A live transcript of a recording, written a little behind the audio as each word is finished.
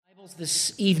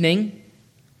This evening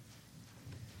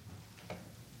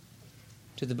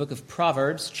to the book of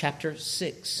Proverbs, chapter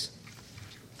 6.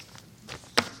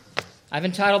 I've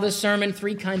entitled this sermon,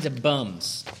 Three Kinds of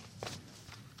Bums.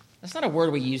 That's not a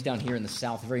word we use down here in the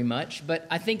South very much, but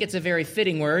I think it's a very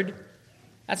fitting word.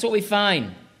 That's what we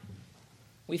find.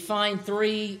 We find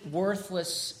three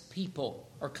worthless people,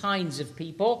 or kinds of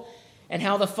people, and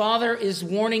how the Father is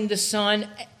warning the Son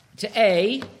to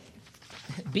A,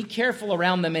 be careful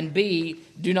around them, and B,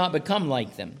 do not become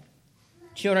like them.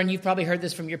 Children, you've probably heard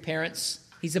this from your parents.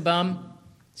 He's a bum.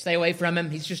 Stay away from him.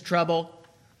 He's just trouble.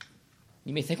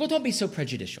 You may think, well, don't be so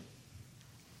prejudicial.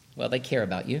 Well, they care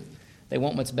about you. They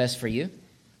want what's best for you.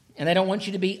 And they don't want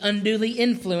you to be unduly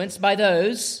influenced by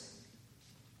those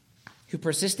who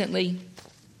persistently,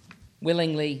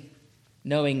 willingly,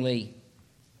 knowingly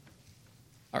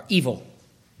are evil.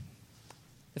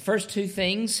 The first two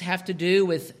things have to do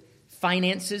with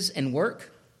finances and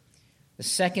work. The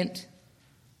second,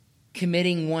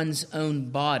 committing one's own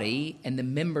body and the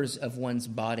members of one's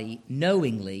body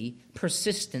knowingly,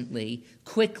 persistently,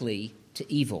 quickly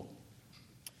to evil.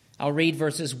 I'll read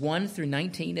verses 1 through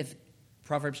 19 of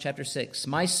Proverbs chapter 6.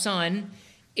 My son,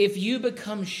 if you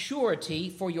become surety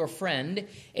for your friend,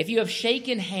 if you have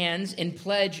shaken hands in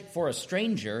pledge for a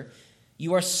stranger,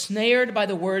 you are snared by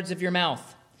the words of your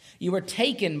mouth. You are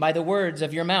taken by the words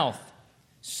of your mouth.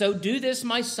 So do this,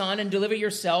 my son, and deliver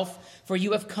yourself, for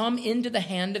you have come into the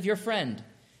hand of your friend.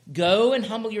 Go and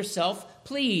humble yourself,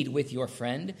 plead with your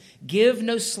friend. Give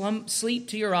no sleep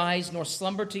to your eyes, nor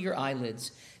slumber to your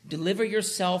eyelids. Deliver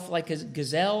yourself like a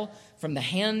gazelle from the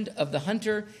hand of the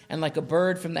hunter, and like a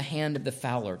bird from the hand of the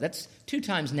fowler. That's 2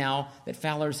 times now that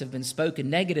fowlers have been spoken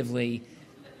negatively.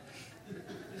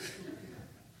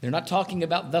 They're not talking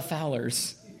about the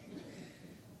fowlers.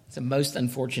 It's a most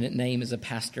unfortunate name as a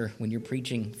pastor when you're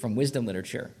preaching from wisdom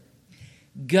literature.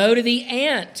 Go to the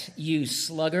ant, you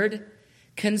sluggard.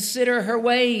 Consider her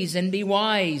ways and be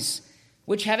wise,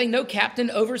 which having no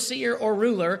captain, overseer, or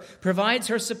ruler, provides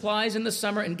her supplies in the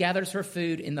summer and gathers her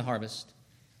food in the harvest.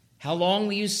 How long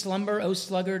will you slumber, O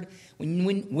sluggard?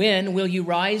 When will you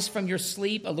rise from your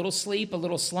sleep, a little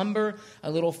slumber,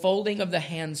 a little folding of the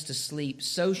hands to sleep?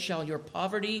 So shall your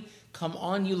poverty come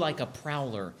on you like a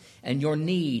prowler, and your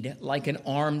need like an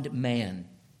armed man.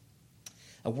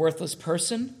 A worthless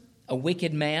person, a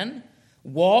wicked man,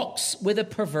 walks with a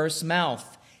perverse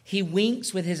mouth. He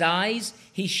winks with his eyes,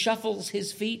 he shuffles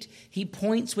his feet, he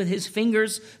points with his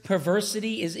fingers.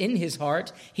 Perversity is in his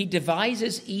heart. He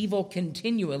devises evil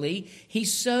continually. He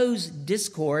sows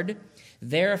discord.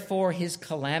 Therefore his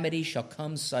calamity shall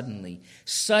come suddenly.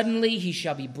 Suddenly he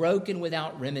shall be broken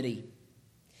without remedy.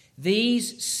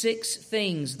 These 6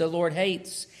 things the Lord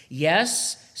hates.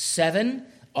 Yes, 7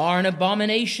 are an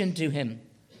abomination to him.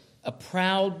 A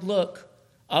proud look,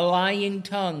 a lying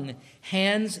tongue,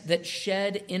 hands that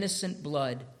shed innocent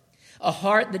blood, a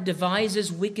heart that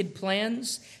devises wicked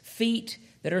plans, feet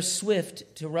that are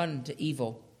swift to run to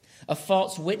evil, a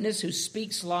false witness who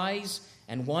speaks lies,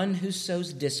 and one who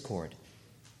sows discord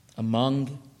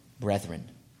among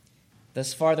brethren.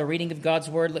 Thus far, the reading of God's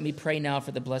word. Let me pray now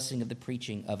for the blessing of the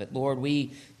preaching of it. Lord,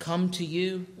 we come to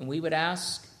you and we would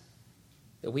ask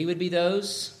that we would be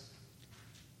those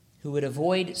who would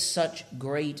avoid such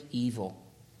great evil.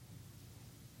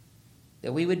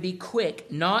 That we would be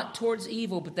quick, not towards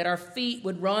evil, but that our feet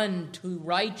would run to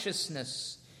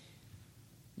righteousness.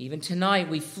 Even tonight,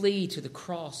 we flee to the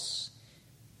cross.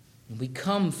 And we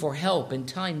come for help in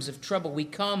times of trouble. We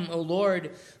come, O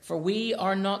Lord, for we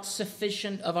are not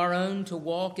sufficient of our own to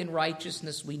walk in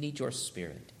righteousness. We need your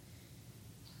Spirit.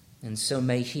 And so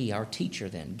may He, our teacher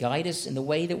then, guide us in the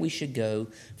way that we should go.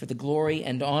 For the glory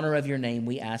and honor of your name,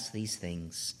 we ask these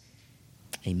things.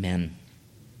 Amen.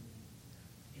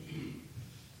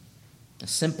 A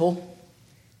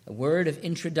word of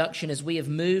introduction as we have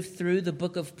moved through the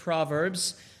book of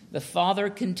Proverbs. The Father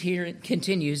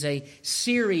continues a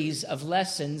series of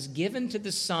lessons given to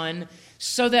the Son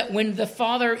so that when the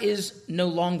Father is no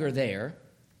longer there,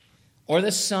 or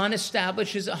the Son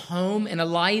establishes a home and a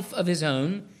life of his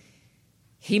own,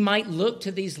 he might look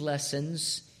to these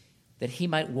lessons that he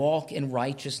might walk in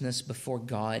righteousness before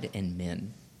God and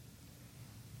men.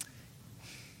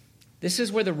 This is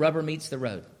where the rubber meets the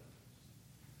road.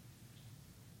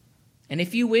 And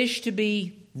if you wish to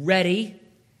be ready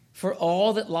for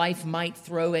all that life might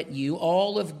throw at you,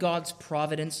 all of God's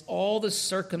providence, all the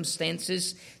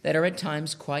circumstances that are at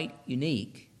times quite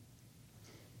unique,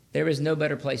 there is no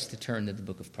better place to turn than the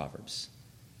book of Proverbs.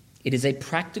 It is a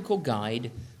practical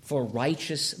guide for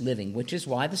righteous living, which is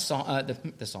why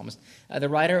the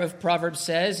writer of Proverbs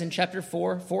says in chapter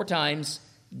 4, 4 times,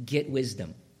 get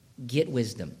wisdom, get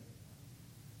wisdom.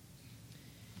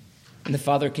 And the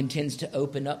Father contends to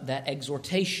open up that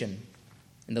exhortation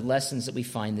in the lessons that we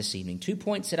find this evening. 2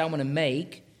 points that I want to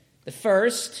make. The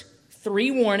first, 3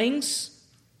 warnings.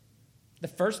 The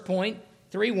first point,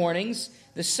 3 warnings.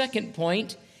 The second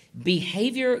point,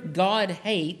 behavior God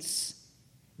hates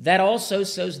that also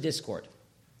sows discord.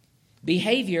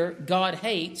 Behavior God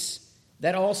hates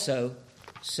that also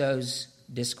sows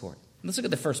discord. Let's look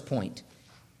at the first point.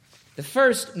 The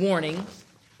first warning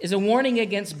is a warning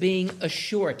against being a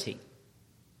surety.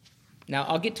 Now,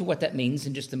 I'll get to what that means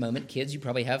in just a moment. Kids, you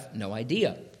probably have no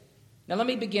idea. Now, let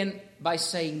me begin by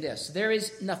saying this. There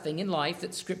is nothing in life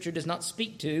that Scripture does not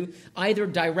speak to, either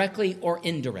directly or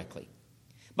indirectly,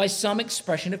 by some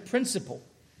expression of principle,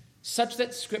 such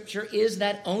that Scripture is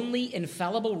that only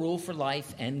infallible rule for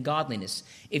life and godliness.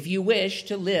 If you wish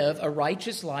to live a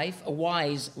righteous life, a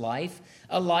wise life,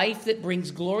 a life that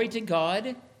brings glory to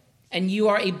God, and you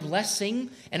are a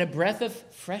blessing and a breath of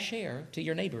fresh air to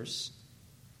your neighbors,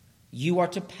 you are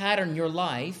to pattern your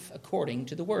life according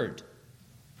to the Word.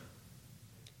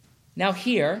 Now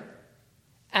here,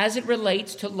 as it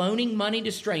relates to loaning money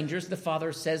to strangers, the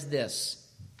Father says this: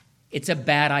 it's a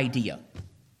bad idea.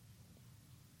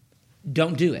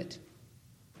 Don't do it.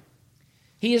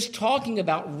 He is talking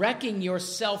about wrecking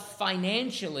yourself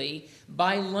financially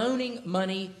by loaning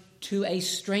money to a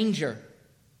stranger,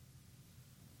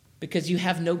 because you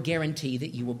have no guarantee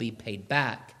that you will be paid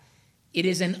back. It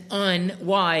is an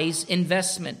unwise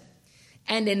investment.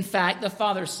 And in fact, the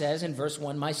Father says in verse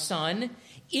 1, my son,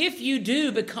 if you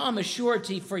do become a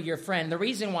surety for your friend, the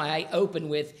reason why I open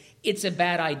with, it's a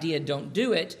bad idea, don't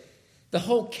do it, the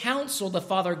whole counsel the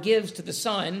Father gives to the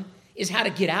Son is how to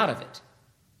get out of it.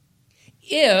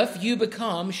 If you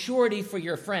become surety for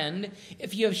your friend,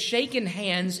 if you have shaken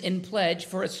hands in pledge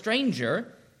for a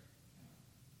stranger,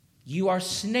 you are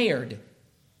snared.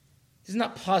 This is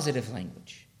not positive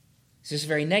language. This is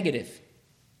very negative.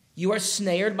 You are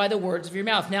snared by the words of your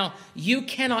mouth. Now, you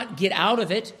cannot get out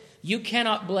of it. You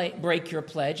cannot break your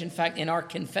pledge. In fact, in our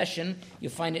confession,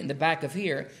 you'll find it in the back of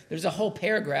here, there's a whole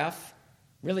paragraph,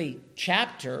 really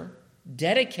chapter,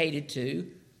 dedicated to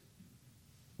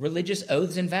religious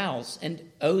oaths and vows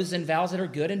that are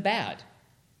good and bad.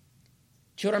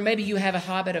 Children, maybe you have a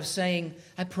habit of saying,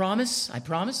 I promise, I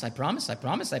promise, I promise, I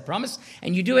promise, I promise.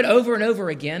 And you do it over and over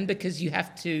again because you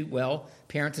have to, well,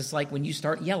 parents, it's like when you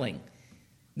start yelling.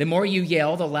 The more you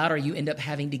yell, the louder you end up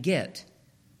having to get.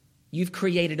 You've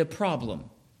created a problem.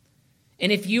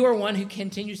 And if you are one who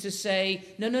continues to say,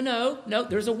 no,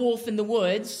 there's a wolf in the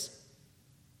woods,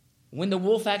 when the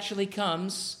wolf actually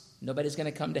comes, nobody's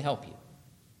going to come to help you.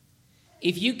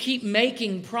 If you keep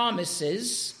making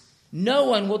promises, no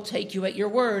one will take you at your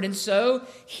word. And so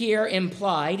here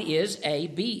implied is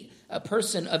be a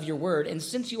person of your word. And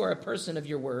since you are a person of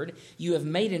your word, you have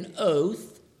made an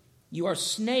oath, you are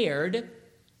snared.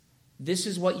 This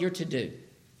is what you're to do.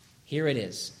 Here it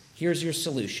is. Here's your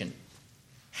solution.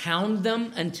 Hound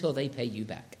them until they pay you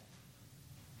back.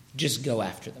 Just go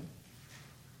after them.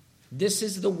 This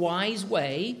is the wise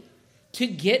way to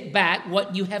get back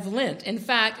what you have lent. In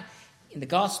fact, in the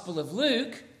Gospel of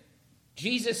Luke,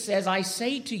 Jesus says, I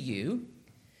say to you,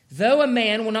 though a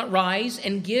man will not rise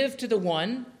and give to the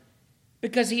one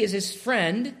because he is his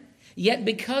friend, yet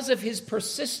because of his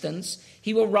persistence,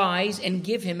 he will rise and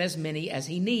give him as many as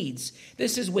he needs.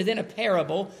 This is within a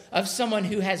parable of someone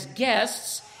who has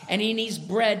guests and he needs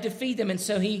bread to feed them. And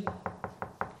so he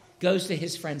goes to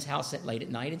his friend's house late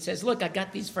at night and says, look, I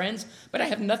got these friends, but I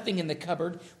have nothing in the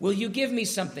cupboard. Will you give me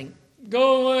something?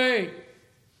 Go away.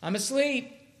 I'm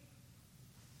asleep.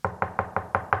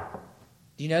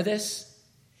 Do you know this?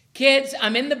 Kids,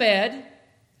 I'm in the bed.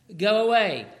 Go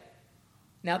away.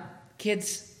 Now,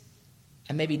 kids,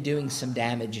 I may be doing some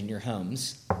damage in your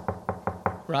homes,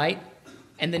 right?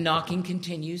 And the knocking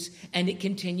continues, and it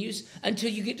continues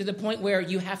until you get to the point where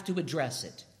you have to address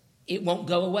it. It won't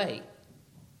go away.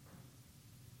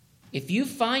 If you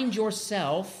find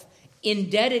yourself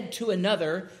indebted to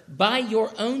another by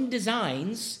your own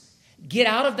designs, get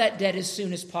out of that debt as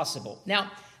soon as possible.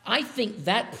 Now, I think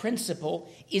that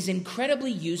principle is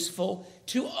incredibly useful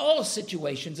to all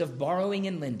situations of borrowing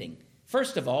and lending.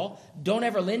 First of all, don't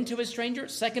ever lend to a stranger.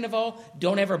 Second of all,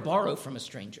 don't ever borrow from a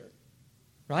stranger.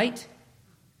 Right?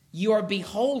 You are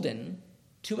beholden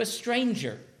to a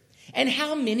stranger. And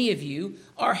how many of you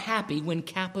are happy when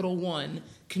Capital One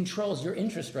controls your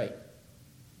interest rate?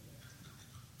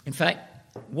 In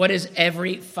fact, what does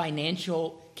every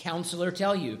financial counselor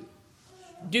tell you?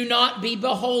 Do not be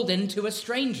beholden to a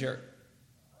stranger.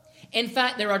 In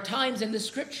fact, there are times in the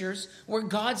scriptures where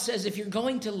God says if you're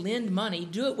going to lend money,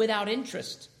 do it without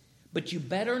interest. But you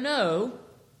better know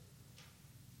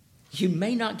you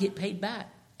may not get paid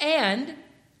back. And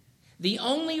the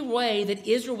only way that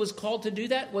Israel was called to do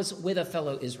that was with a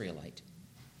fellow Israelite.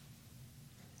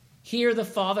 Here the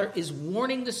father is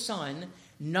warning the son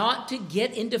not to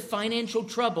get into financial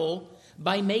trouble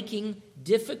by making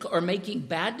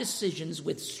bad decisions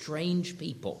with strange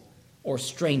people or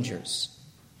strangers.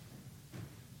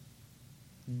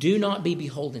 Do not be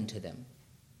beholden to them.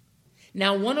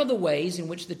 Now, one of the ways in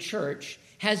which the church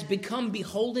has become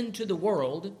beholden to the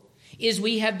world is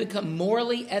we have become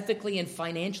morally, ethically, and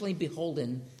financially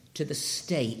beholden to the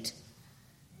state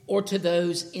or to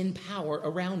those in power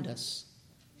around us.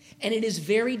 And it is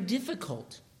very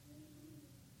difficult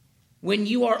when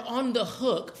you are on the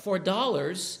hook for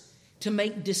dollars to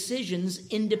make decisions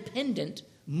independent,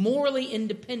 morally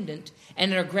independent,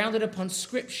 and are grounded upon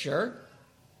Scripture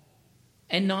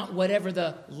and not whatever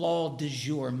the law du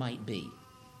jour might be.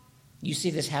 You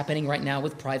see this happening right now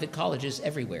with private colleges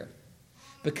everywhere.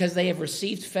 Because they have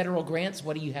received federal grants,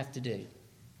 what do you have to do?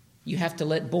 You have to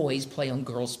let boys play on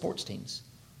girls' sports teams.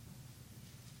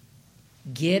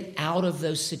 Get out of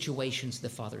those situations, the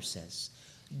Father says.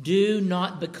 Do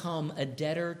not become a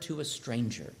debtor to a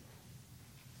stranger.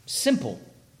 Simple.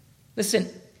 Listen,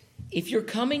 if you're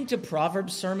coming to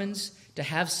Proverbs sermons to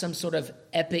have some sort of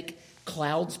epic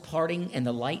clouds parting and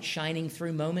the light shining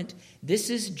through moment, this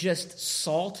is just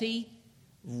salty,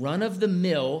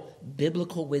 run-of-the-mill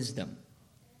biblical wisdom.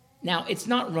 Now, it's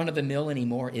not run-of-the-mill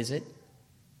anymore, is it?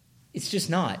 It's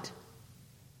just not.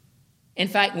 In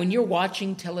fact, when you're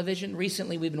watching television,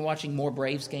 recently we've been watching more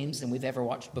Braves games than we've ever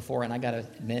watched before, and I got to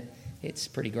admit, it's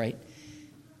pretty great.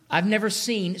 I've never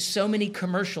seen so many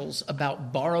commercials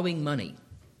about borrowing money.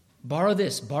 Borrow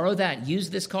this, borrow that, use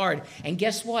this card. And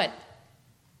guess what?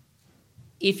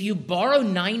 If you borrow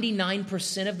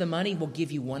 99% of the money, we'll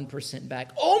give you 1%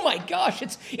 back. Oh my gosh,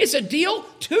 it's a deal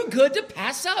too good to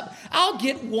pass up. I'll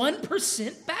get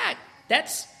 1% back.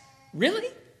 That's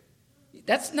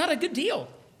not a good deal.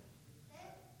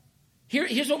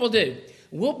 Here's what we'll do.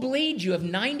 We'll bleed you of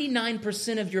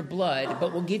 99% of your blood,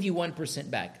 but we'll give you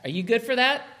 1% back. Are you good for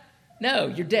that? No,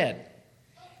 you're dead.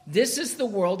 This is the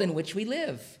world in which we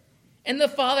live. And the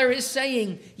Father is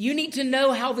saying, you need to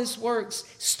know how this works.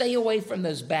 Stay away from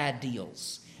those bad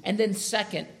deals. And then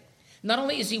second, not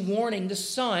only is he warning the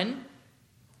son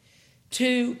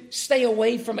to stay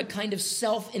away from a kind of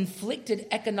self-inflicted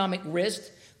economic risk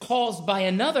caused by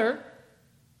another,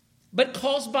 but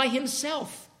caused by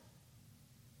himself.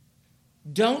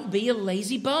 Don't be a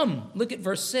lazy bum. Look at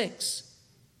verse 6.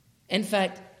 In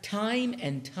fact, time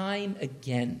and time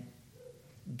again,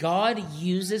 God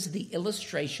uses the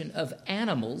illustration of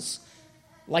animals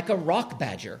like a rock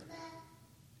badger,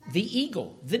 the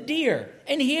eagle, the deer,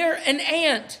 and here an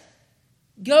ant.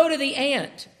 Go to the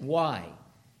ant. Why?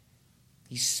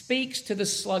 He speaks to the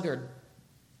sluggard.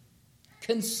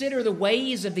 Consider the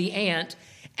ways of the ant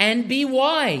and be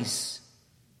wise,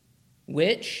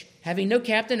 which, having no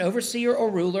captain, overseer, or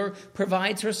ruler,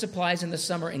 provides her supplies in the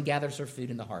summer and gathers her food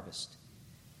in the harvest.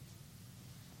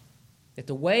 That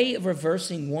the way of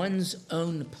reversing one's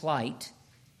own plight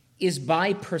is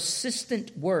by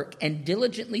persistent work and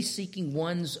diligently seeking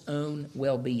one's own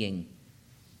well-being.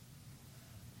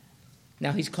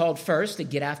 Now, he's called first to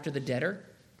get after the debtor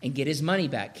and get his money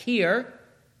back. Here,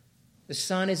 the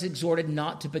son is exhorted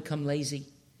not to become lazy,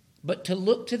 but to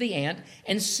look to the ant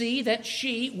and see that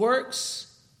she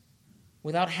works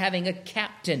without having a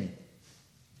captain.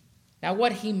 Now,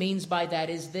 what he means by that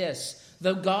is this.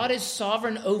 Though God is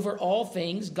sovereign over all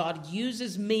things, God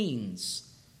uses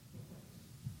means.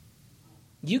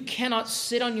 You cannot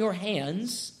sit on your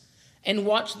hands and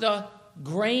watch the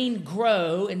grain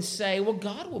grow and say, well,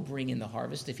 God will bring in the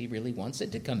harvest if he really wants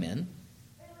it to come in.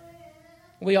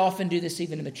 We often do this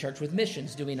even in the church with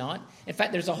missions, do we not? In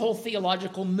fact, there's a whole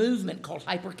theological movement called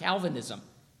hyper-Calvinism.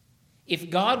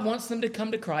 If God wants them to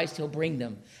come to Christ, he'll bring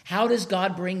them. How does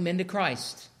God bring men to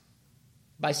Christ?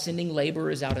 By sending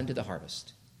laborers out into the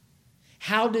harvest.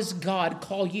 How does God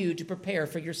call you to prepare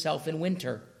for yourself in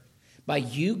winter? By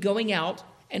you going out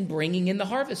and bringing in the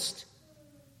harvest.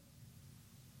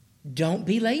 Don't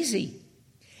be lazy.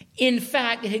 In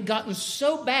fact, it had gotten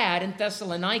so bad in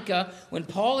Thessalonica, when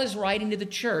Paul is writing to the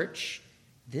church,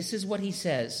 this is what he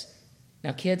says.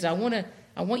 Now, kids, I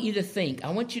want you to think. I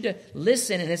want you to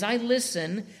listen. And as I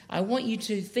listen, I want you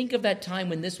to think of that time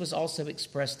when this was also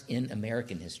expressed in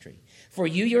American history. For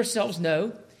you yourselves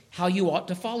know how you ought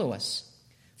to follow us.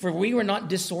 For we were not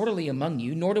disorderly among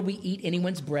you, nor do we eat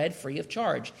anyone's bread free of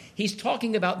charge. He's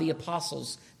talking about the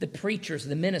apostles, the preachers,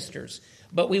 the ministers.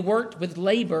 But we worked with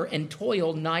labor and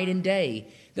toil night and day,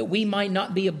 that we might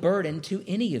not be a burden to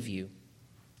any of you.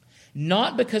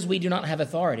 Not because we do not have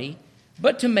authority,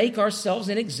 but to make ourselves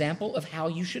an example of how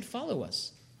you should follow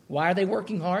us. Why are they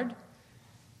working hard?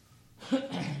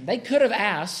 They could have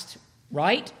asked,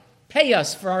 right? Pay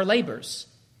us for our labors.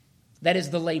 That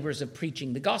is the labors of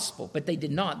preaching the gospel. But they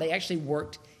did not. They actually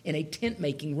worked in a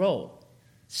tent-making role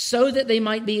so that they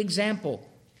might be example.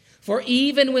 For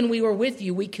even when we were with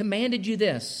you, we commanded you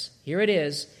this. Here it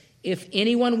is. If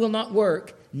anyone will not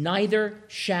work, neither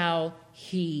shall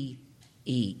he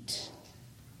eat.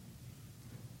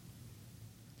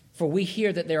 For we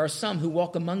hear that there are some who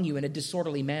walk among you in a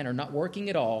disorderly manner, not working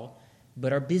at all,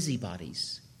 but are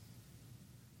busybodies.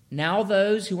 Now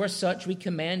those who are such we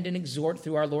command and exhort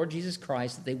through our Lord Jesus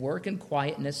Christ that they work in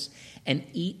quietness and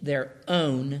eat their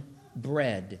own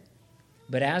bread.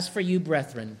 But as for you,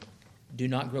 brethren, do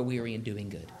not grow weary in doing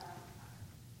good.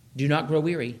 Do not grow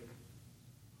weary.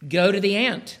 Go to the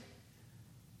ant,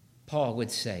 Paul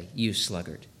would say, you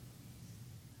sluggard.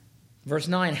 Verse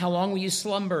 9, how long will you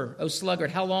slumber, O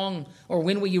sluggard? How long or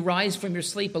when will you rise from your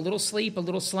sleep? A little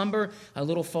slumber, a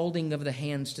little folding of the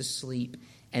hands to sleep.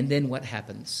 And then what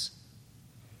happens?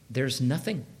 There's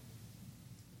nothing.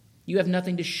 You have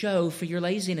nothing to show for your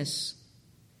laziness.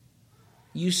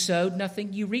 You sowed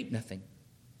nothing, you reap nothing.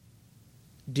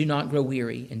 Do not grow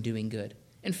weary in doing good.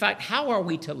 In fact, how are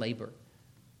we to labor?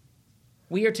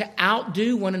 We are to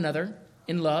outdo one another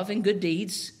in love and good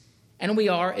deeds. And we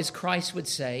are, as Christ would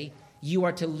say, you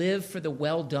are to live for the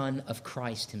well done of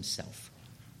Christ himself.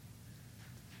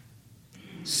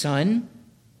 Son,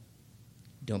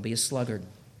 don't be a sluggard.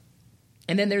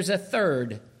 And then there's a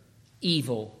third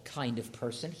evil kind of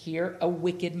person here, a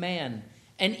wicked man,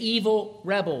 an evil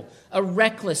rebel, a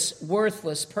reckless,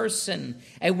 worthless person.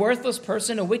 A worthless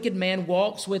person, a wicked man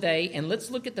walks with and let's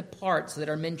look at the parts that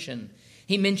are mentioned.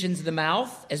 He mentions the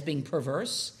mouth as being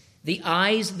perverse, the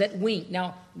eyes that wink.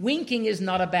 Now, winking is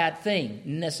not a bad thing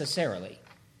necessarily,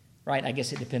 right? I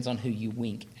guess it depends on who you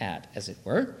wink at, as it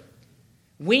were.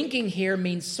 Winking here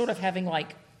means sort of having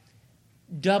like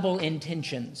double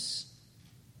intentions.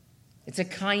 It's a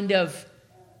kind of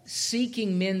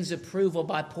seeking men's approval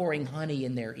by pouring honey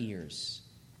in their ears.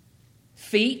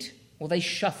 Feet, well, they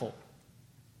shuffle.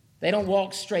 They don't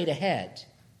walk straight ahead.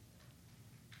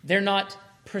 They're not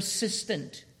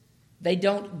persistent. They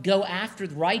don't go after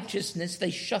righteousness.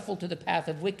 They shuffle to the path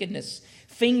of wickedness.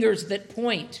 Fingers that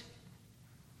point.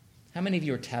 How many of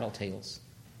you are tattletales?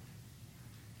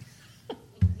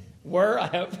 Were, I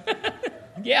hope.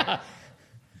 Yeah.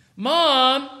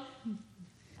 Mom,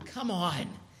 come on.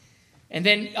 And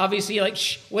then obviously you're like,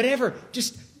 shh, whatever,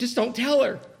 just don't tell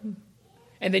her.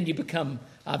 And then you become,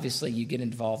 obviously you get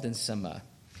involved in some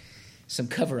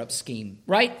cover-up scheme,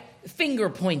 right? Finger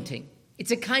pointing.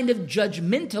 It's a kind of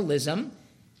judgmentalism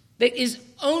that is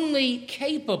only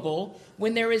capable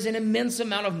when there is an immense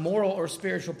amount of moral or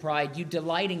spiritual pride. You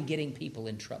delight in getting people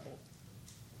in trouble.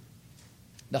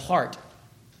 The heart,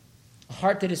 a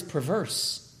heart that is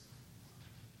perverse.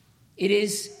 It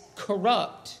is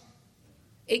corrupt.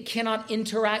 It cannot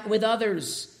interact with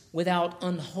others without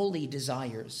unholy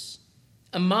desires.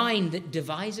 A mind that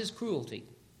devises cruelty.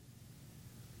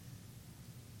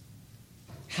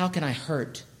 How can I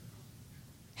hurt?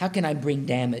 How can I bring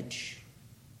damage?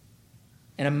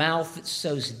 And a mouth that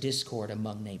sows discord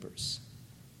among neighbors.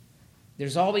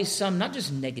 There's always some, not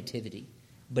just negativity,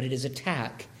 but it is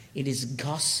attack. It is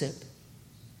gossip.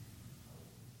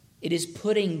 It is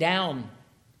putting down.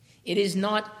 It is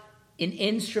not an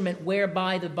instrument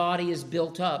whereby the body is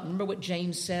built up. Remember what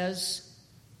James says?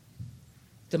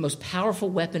 The most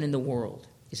powerful weapon in the world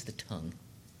is the tongue.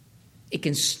 It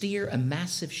can steer a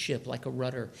massive ship like a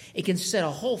rudder. It can set a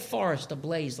whole forest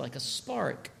ablaze like a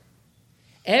spark.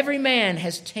 Every man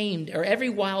has tamed, or every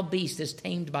wild beast is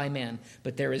tamed by man,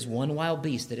 but there is one wild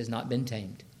beast that has not been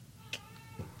tamed.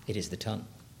 It is the tongue.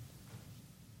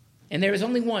 And there is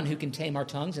only one who can tame our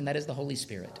tongues, and that is the Holy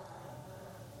Spirit.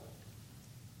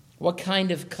 What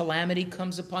kind of calamity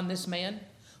comes upon this man?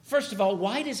 First of all,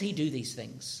 why does he do these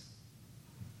things?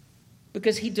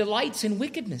 Because he delights in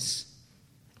wickedness.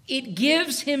 It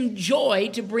gives him joy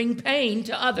to bring pain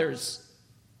to others.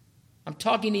 I'm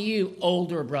talking to you,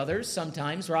 older brothers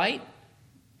sometimes, right?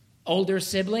 Older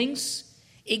siblings.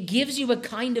 It gives you a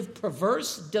kind of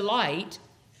perverse delight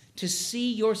to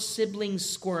see your siblings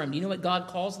squirm. Do you know what God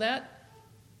calls that?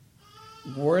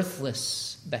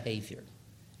 Worthless behavior.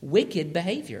 Wicked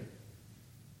behavior.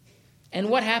 And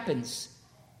what happens?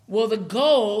 Well, the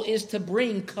goal is to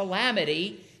bring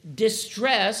calamity,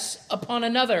 distress upon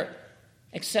another.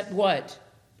 Except what?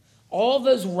 All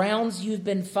those rounds you've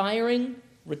been firing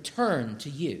return to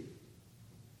you.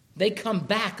 They come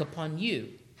back upon you.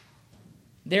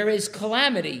 There is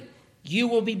calamity. You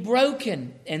will be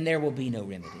broken, and there will be no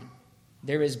remedy.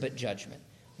 there is but judgment.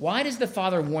 Why does the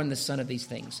Father warn the Son of these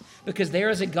things? Because there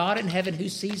is a God in heaven who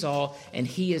sees all, and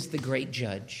he is the great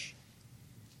judge.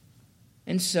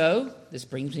 And so, this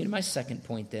brings me to my second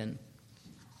point then.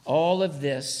 All of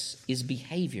this is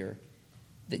behavior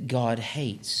that God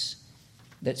hates,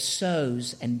 that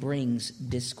sows and brings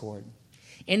discord.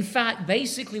 In fact,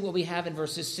 basically what we have in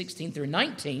verses 16 through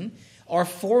 19 are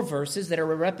 4 verses that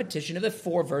are a repetition of the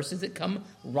 4 verses that come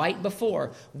right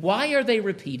before. Why are they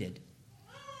repeated?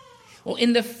 Well,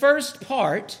 in the first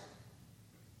part,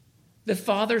 the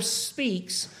Father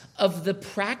speaks of the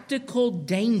practical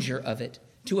danger of it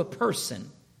to a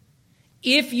person.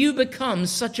 If you become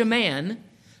such a man,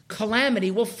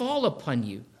 calamity will fall upon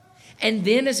you. And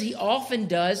then, as he often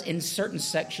does in certain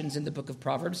sections in the book of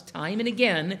Proverbs, time and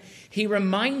again, he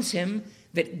reminds him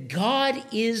that God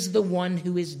is the one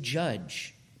who is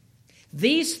judge.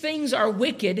 These things are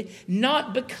wicked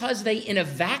not because they, in a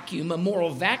vacuum, a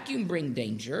moral vacuum, bring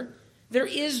danger. There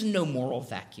is no moral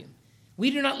vacuum.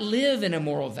 We do not live in a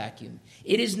moral vacuum.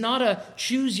 It is not a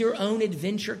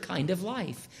choose-your-own-adventure kind of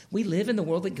life. We live in the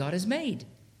world that God has made.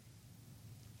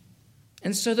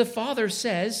 And so the Father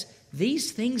says,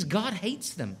 these things, God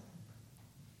hates them.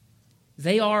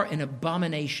 They are an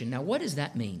abomination. Now, what does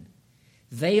that mean?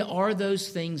 They are those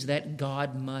things that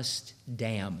God must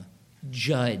damn,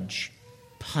 judge,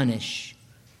 punish.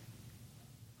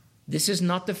 This is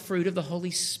not the fruit of the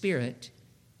Holy Spirit.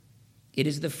 It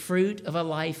is the fruit of a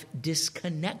life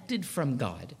disconnected from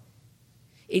God.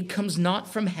 It comes not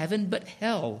from heaven, but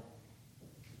hell.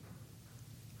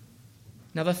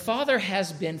 Now, the Father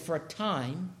has been for a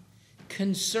time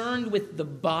concerned with the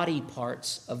body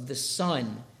parts of the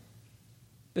Son,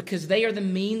 because they are the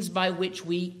means by which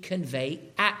we convey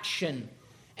action.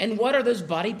 And what are those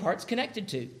body parts connected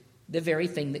to? The very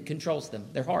thing that controls them,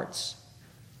 their hearts.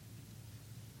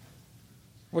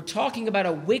 We're talking about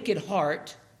a wicked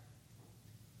heart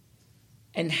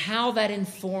and how that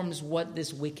informs what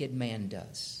this wicked man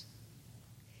does.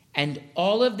 And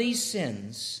all of these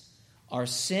sins are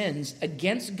sins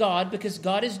against God because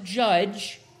God is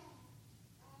judge.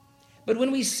 But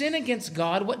when we sin against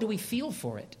God, what do we feel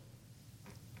for it?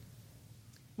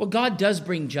 Well, God does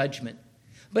bring judgment.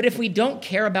 But if we don't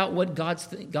care about what God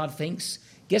thinks,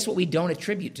 guess what we don't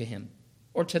attribute to him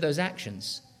or to those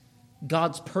actions?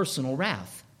 God's personal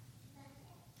wrath.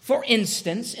 For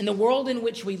instance, in the world in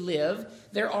which we live,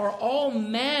 there are all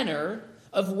manner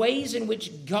of ways in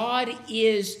which God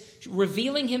is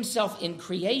revealing himself in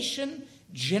creation,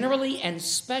 generally and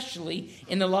especially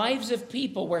in the lives of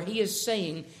people, where he is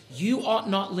saying, you ought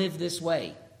not live this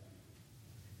way.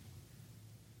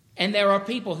 And there are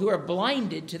people who are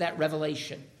blinded to that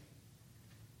revelation.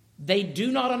 They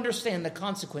do not understand the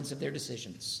consequence of their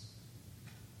decisions.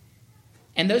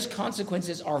 And those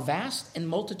consequences are vast and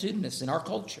multitudinous in our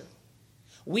culture.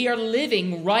 We are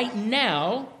living right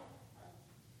now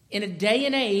in a day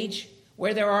and age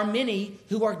where there are many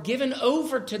who are given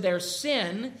over to their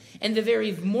sin, and the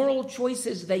very moral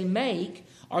choices they make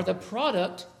are the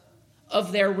product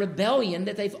of their rebellion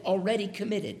that they've already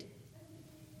committed.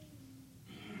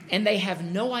 And they have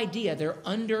no idea they're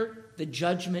under the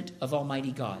judgment of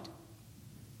Almighty God.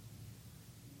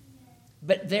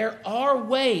 But there are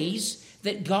ways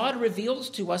that God reveals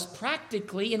to us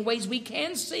practically, in ways we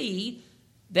can see,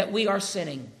 that we are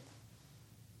sinning.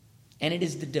 And it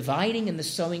is the dividing and the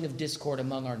sowing of discord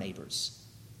among our neighbors.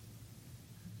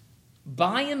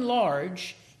 By and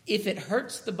large, if it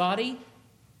hurts the body,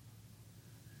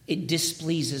 it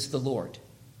displeases the Lord.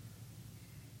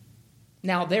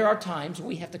 Now, there are times where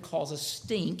we have to cause a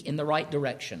stink in the right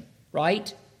direction,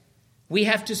 right? We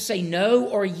have to say no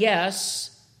or yes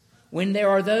when there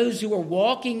are those who are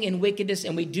walking in wickedness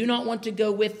and we do not want to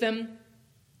go with them.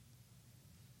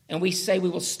 And we say we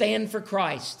will stand for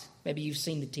Christ. Maybe you've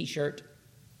seen the t-shirt,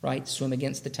 right? Swim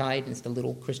against the tide, and it's the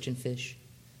little Christian fish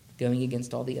going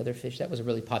against all the other fish. That was a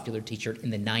really popular t-shirt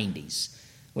in the 90s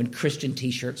when Christian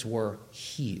t-shirts were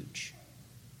huge.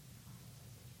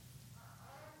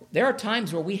 There are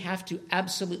times where we have to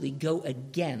absolutely go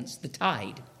against the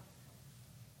tide.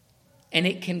 And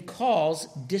it can cause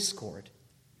discord.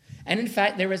 And in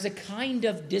fact, there is a kind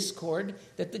of discord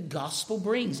that the gospel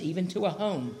brings, even to a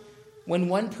home. When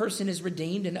one person is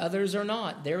redeemed and others are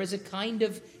not, there is a kind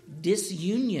of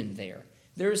disunion there.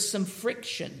 There is some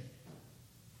friction.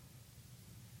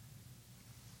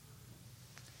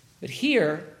 But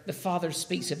here, the Father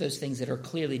speaks of those things that are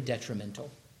clearly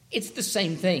detrimental. It's the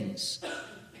same things.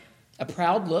 A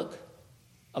proud look,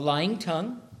 a lying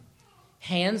tongue,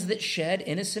 hands that shed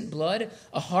innocent blood,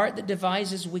 a heart that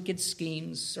devises wicked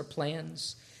schemes or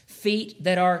plans, feet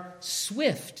that are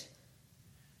swift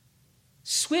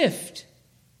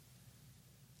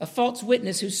a false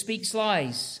witness who speaks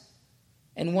lies,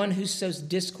 and one who sows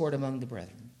discord among the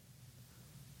brethren.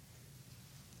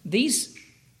 These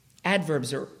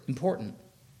adverbs are important.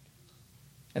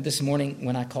 And this morning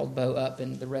when I called Bo up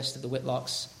and the rest of the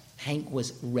Whitlocks, Hank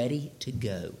was ready to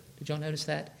go. Did y'all notice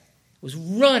that? He was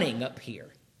running up here.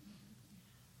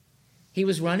 He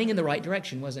was running in the right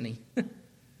direction, wasn't he?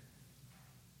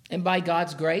 And by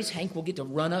God's grace, Hank will get to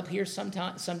run up here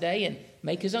someday and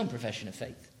make his own profession of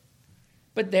faith.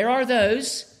 But there are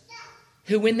those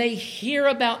who, when they hear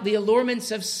about the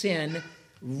allurements of sin,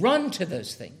 run to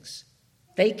those things.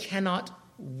 They cannot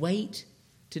wait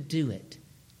to do it.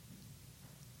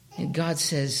 And God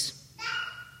says,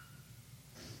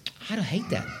 I don't hate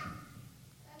that.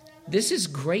 This is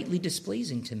greatly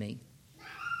displeasing to me.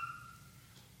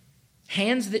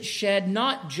 Hands that shed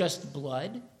not just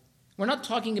blood. We're not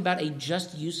talking about a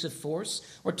just use of force.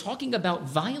 We're talking about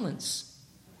violence.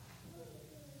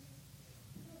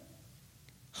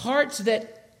 Hearts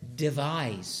that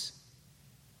devise.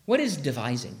 What is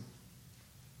devising?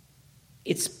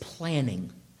 It's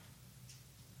planning.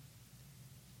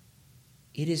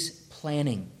 It is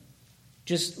planning.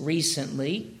 Just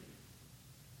recently,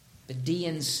 the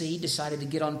DNC decided to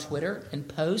get on Twitter and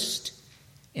post,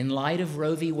 in light of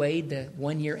Roe v. Wade, the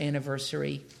 1-year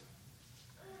anniversary,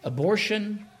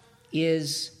 abortion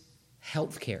is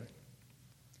health care.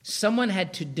 Someone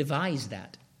had to devise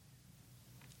that,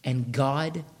 and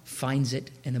God finds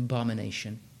it an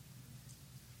abomination.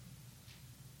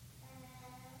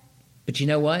 But you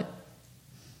know what?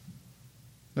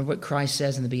 Remember what Christ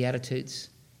says in the Beatitudes?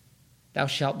 Thou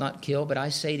shalt not kill, but I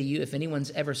say to you, if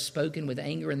anyone's ever spoken with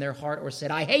anger in their heart or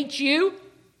said, I hate you,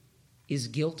 is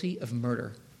guilty of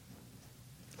murder.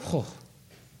 Oh.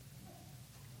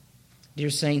 Dear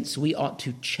saints, we ought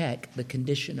to check the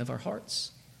condition of our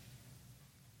hearts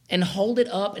and hold it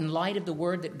up in light of the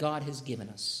word that God has given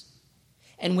us.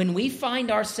 And when we find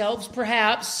ourselves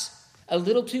perhaps a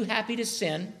little too happy to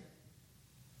sin,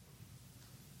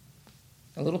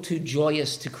 a little too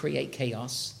joyous to create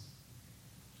chaos,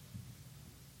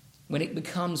 when it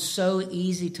becomes so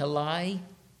easy to lie,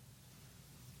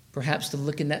 perhaps to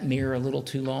look in that mirror a little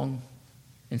too long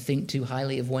and think too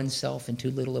highly of oneself and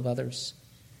too little of others,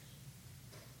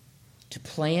 to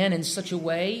plan in such a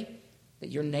way that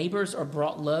your neighbors are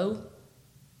brought low,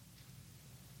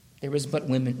 there is but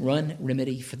one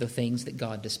remedy for the things that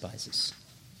God despises,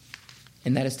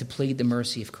 and that is to plead the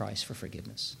mercy of Christ for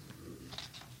forgiveness.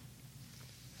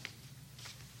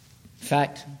 In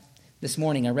fact, this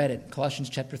morning I read it, Colossians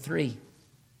chapter 3.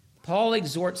 Paul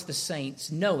exhorts the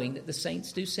saints, knowing that the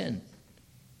saints do sin.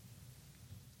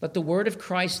 Let the word of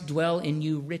Christ dwell in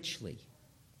you richly,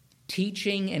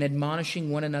 teaching and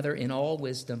admonishing one another in all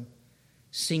wisdom,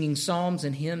 singing psalms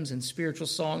and hymns and spiritual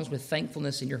songs with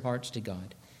thankfulness in your hearts to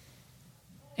God.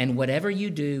 And whatever you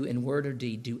do in word or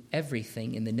deed, do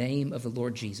everything in the name of the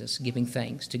Lord Jesus, giving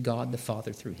thanks to God the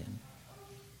Father through him.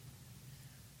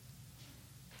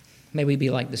 May we be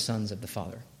like the sons of the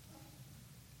Father,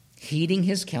 heeding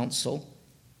his counsel.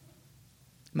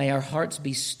 May our hearts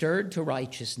be stirred to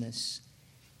righteousness,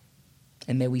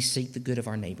 and may we seek the good of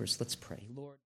our neighbors. Let's pray. Lord.